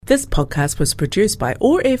This podcast was produced by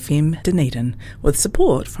OAR FM Dunedin with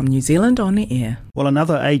support from New Zealand On Air. Well,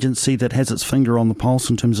 another agency that has its finger on the pulse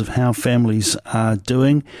in terms of how families are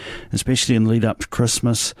doing, especially in the lead up to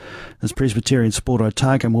Christmas, is Presbyterian Sport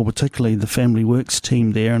Otago, more particularly the Family Works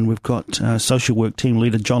team there. And we've got social work team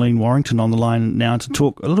leader Jolene Warrington on the line now to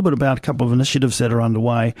talk a little bit about a couple of initiatives that are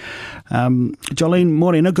underway. Jolene,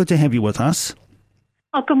 morena, good to have you with us.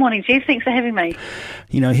 Oh, good morning, Jeff. Thanks for having me.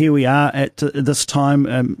 You know, here we are at this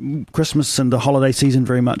time, Christmas and the holiday season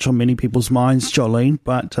very much on many people's minds, Jolene,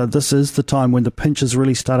 but this is the time when the pinch has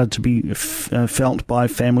really started to be felt by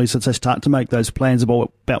families as they start to make those plans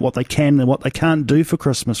about what they can and what they can't do for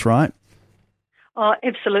Christmas, right? Oh,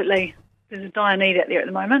 absolutely. There's a dire need out there at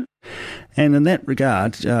the moment. And in that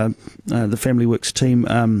regard, the Family Works team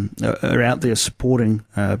are out there supporting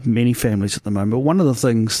many families at the moment. One of the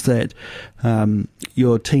things that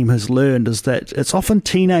your team has learned is that it's often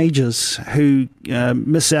teenagers who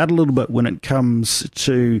miss out a little bit when it comes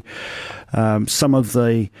to some of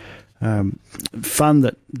the fun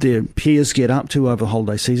that their peers get up to over the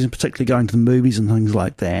holiday season, particularly going to the movies and things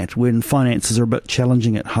like that, when finances are a bit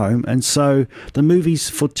challenging at home. And so the Movies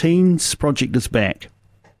for Teens project is back.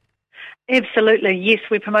 Absolutely, yes,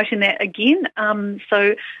 we're promoting that again.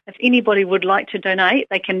 So if anybody would like to donate,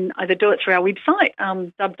 they can either do it through our website,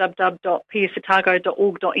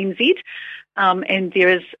 www.psotago.org.nz, and there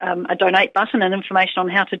is a donate button and information on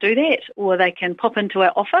how to do that, or they can pop into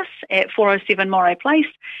our office at 407 Moray Place,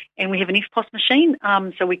 and we have an EFTPOS machine,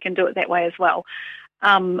 so we can do it that way as well.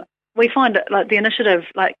 We find it, like the initiative,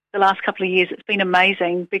 like the last couple of years, it's been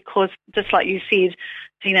amazing because, just like you said,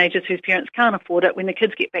 teenagers whose parents can't afford it, when the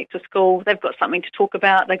kids get back to school, they've got something to talk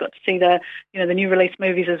about. They got to see the new release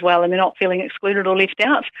movies as well, and they're not feeling excluded or left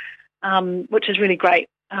out, which is really great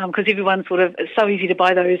because everyone it's so easy to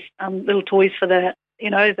buy those little toys for the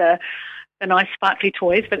nice sparkly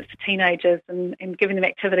toys, but it's the teenagers and giving them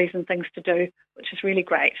activities and things to do, which is really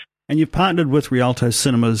great. And you've partnered with Rialto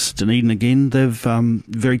Cinemas Dunedin again. They've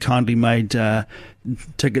very kindly made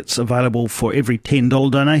tickets available for every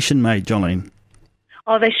 $10 donation made, Jolene.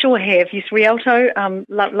 Oh, they sure have. Yes, Rialto,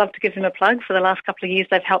 love to give them a plug. For the last couple of years,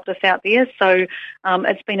 they've helped us out there, so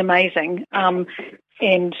it's been amazing, and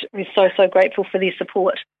we're so grateful for their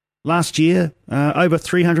support. Last year, over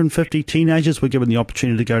 350 teenagers were given the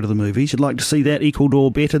opportunity to go to the movies. You'd like to see that equalled or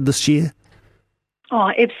bettered this year? Oh,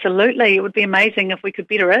 absolutely. It would be amazing if we could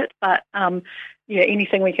better it, but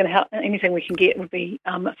anything we can get would be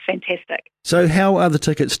fantastic. So how are the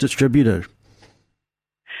tickets distributed?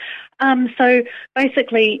 So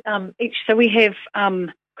basically, we have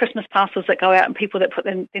Christmas parcels that go out and people that put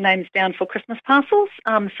their names down for Christmas parcels.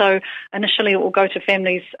 So initially it will go to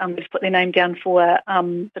families who've put their name down for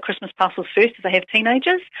the Christmas parcels first if they have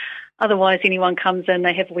teenagers. Otherwise, anyone comes in,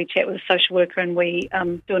 they have a wee chat with a social worker and we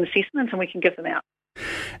do an assessment and we can give them out.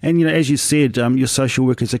 And, as you said, your social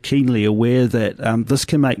workers are keenly aware that this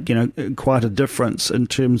can make, quite a difference in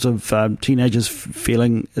terms of teenagers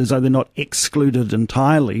feeling as though they're not excluded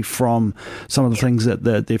entirely from some of the things that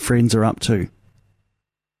their friends are up to.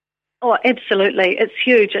 Oh, absolutely. It's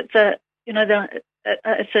huge. It's a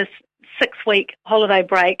 6-week holiday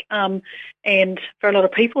break. And for a lot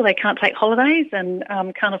of people, they can't take holidays and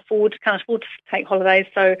can't afford to take holidays.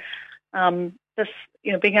 So,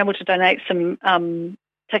 being able to donate some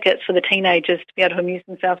tickets for the teenagers to be able to amuse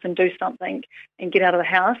themselves and do something and get out of the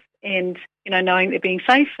house, and knowing they're being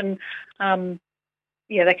safe and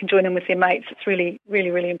they can join in with their mates. It's really,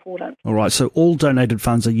 really, really important. All right, so all donated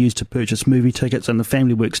funds are used to purchase movie tickets, and the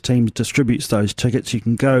Family Works team distributes those tickets. You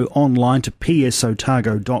can go online to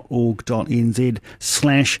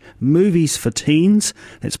psotago.org.nz/movies for teens.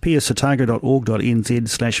 That's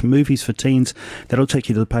psotago.org.nz/movies for teens. That'll take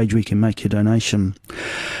you to the page where you can make your donation.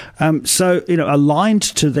 Aligned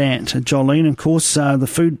to that, Jolene, of course, the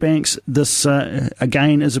food banks, this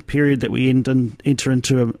again is a period that we enter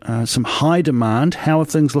into some high demand. How are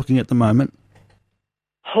things looking at the moment?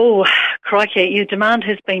 Oh, crikey. Your demand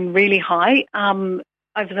has been really high. Over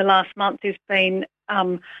the last month, there's been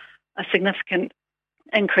a significant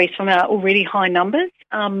increase from our already high numbers.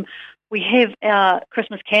 We have our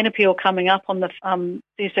Christmas can appeal coming up on the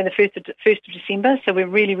Thursday, the 1st of December, so we're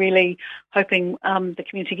really, really hoping the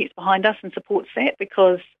community gets behind us and supports that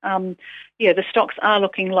because, the stocks are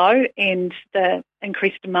looking low and the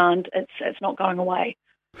increased demand, it's not going away.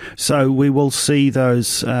 So we will see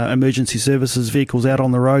those emergency services vehicles out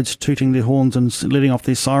on the roads tooting their horns and letting off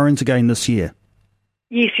their sirens again this year?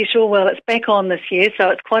 Yes, you sure will. It's back on this year, so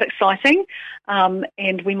it's quite exciting.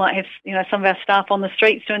 And we might have, some of our staff on the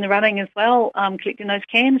streets doing the running as well, collecting those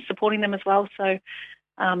cans, supporting them as well. So,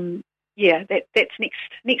 that's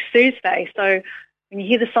next Thursday. So when you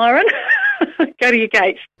hear the siren, go to your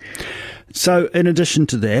gates. So in addition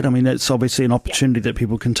to that, I mean, that's obviously an opportunity that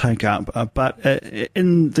people can take up. But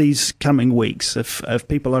in these coming weeks, if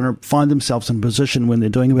people find themselves in a position when they're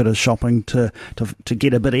doing a bit of shopping to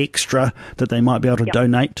get a bit extra that they might be able to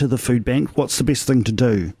donate to the food bank, what's the best thing to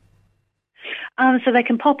do? So they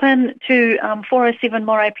can pop in to 407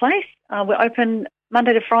 Moray Place. We're open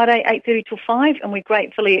Monday to Friday, 8:30 till 5, and we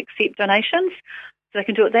gratefully accept donations. So they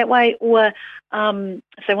can do it that way, or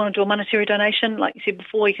if they want to do a monetary donation, like you said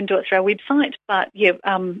before, you can do it through our website. But yeah,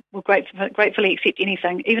 we'll gratefully accept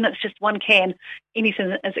anything, even if it's just one can.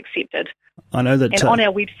 Anything is accepted. I know that. And on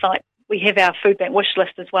our website, we have our food bank wish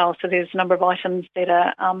list as well. So there's a number of items that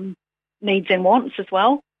are needs and wants as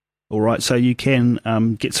well. All right, so you can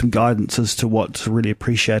get some guidance as to what's really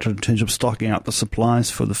appreciated in terms of stocking up the supplies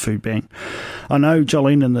for the food bank. I know,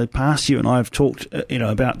 Jolene, in the past, you and I have talked,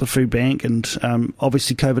 about the food bank, and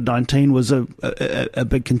obviously COVID-19 was a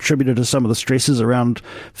big contributor to some of the stresses around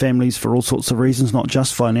families for all sorts of reasons, not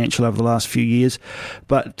just financial over the last few years.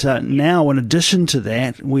 But now, in addition to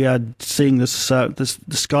that, we are seeing the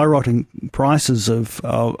skyrocketing prices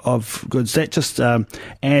of goods. That just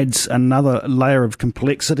adds another layer of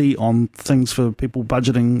complexity on things for people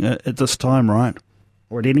budgeting at this time, right?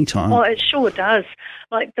 Or at any time. Well, it sure does.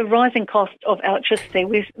 Like the rising cost of electricity,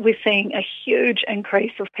 we're seeing a huge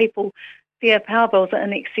increase of people. Their power bills are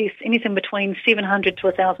in excess, anything between $700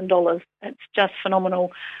 to $1,000. It's just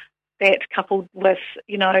phenomenal. That coupled with,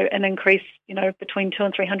 an increase, between $200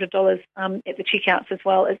 and $300 at the checkouts as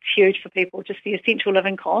well, it's huge for people. Just the essential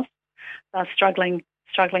living costs are struggling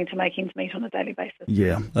to make ends meet on a daily basis.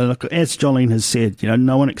 Yeah. Look, as Jolene has said,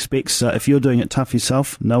 no one expects, if you're doing it tough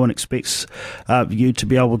yourself, no one expects you to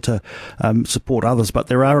be able to support others. But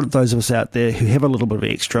there are those of us out there who have a little bit of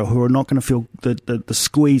extra, who are not going to feel the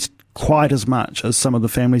squeeze quite as much as some of the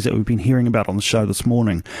families that we've been hearing about on the show this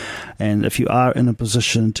morning. And if you are in a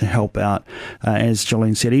position to help out, as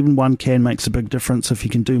Jolene said, even one can makes a big difference. If you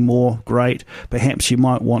can do more, great. Perhaps you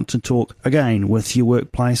might want to talk again with your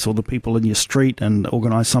workplace or the people in your street and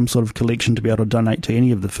organise some sort of collection to be able to donate to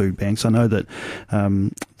any of the food banks. I know that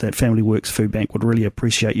that Family Works Food Bank would really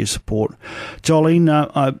appreciate your support.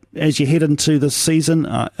 Jolene, as you head into this season,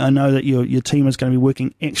 I know that your team is going to be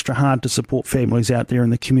working extra hard to support families out there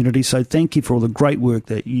in the community. So thank you for all the great work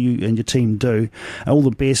that you and your team do. All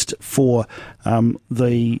the best for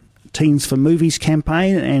the Teens for Movies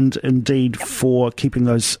campaign, and indeed for keeping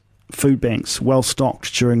those food banks well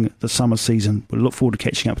stocked during the summer season. We look forward to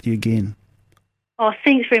catching up with you again. Oh,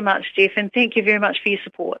 thanks very much, Jeff, and thank you very much for your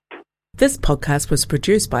support. This podcast was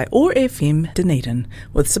produced by OAR FM Dunedin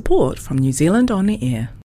with support from New Zealand On the Air.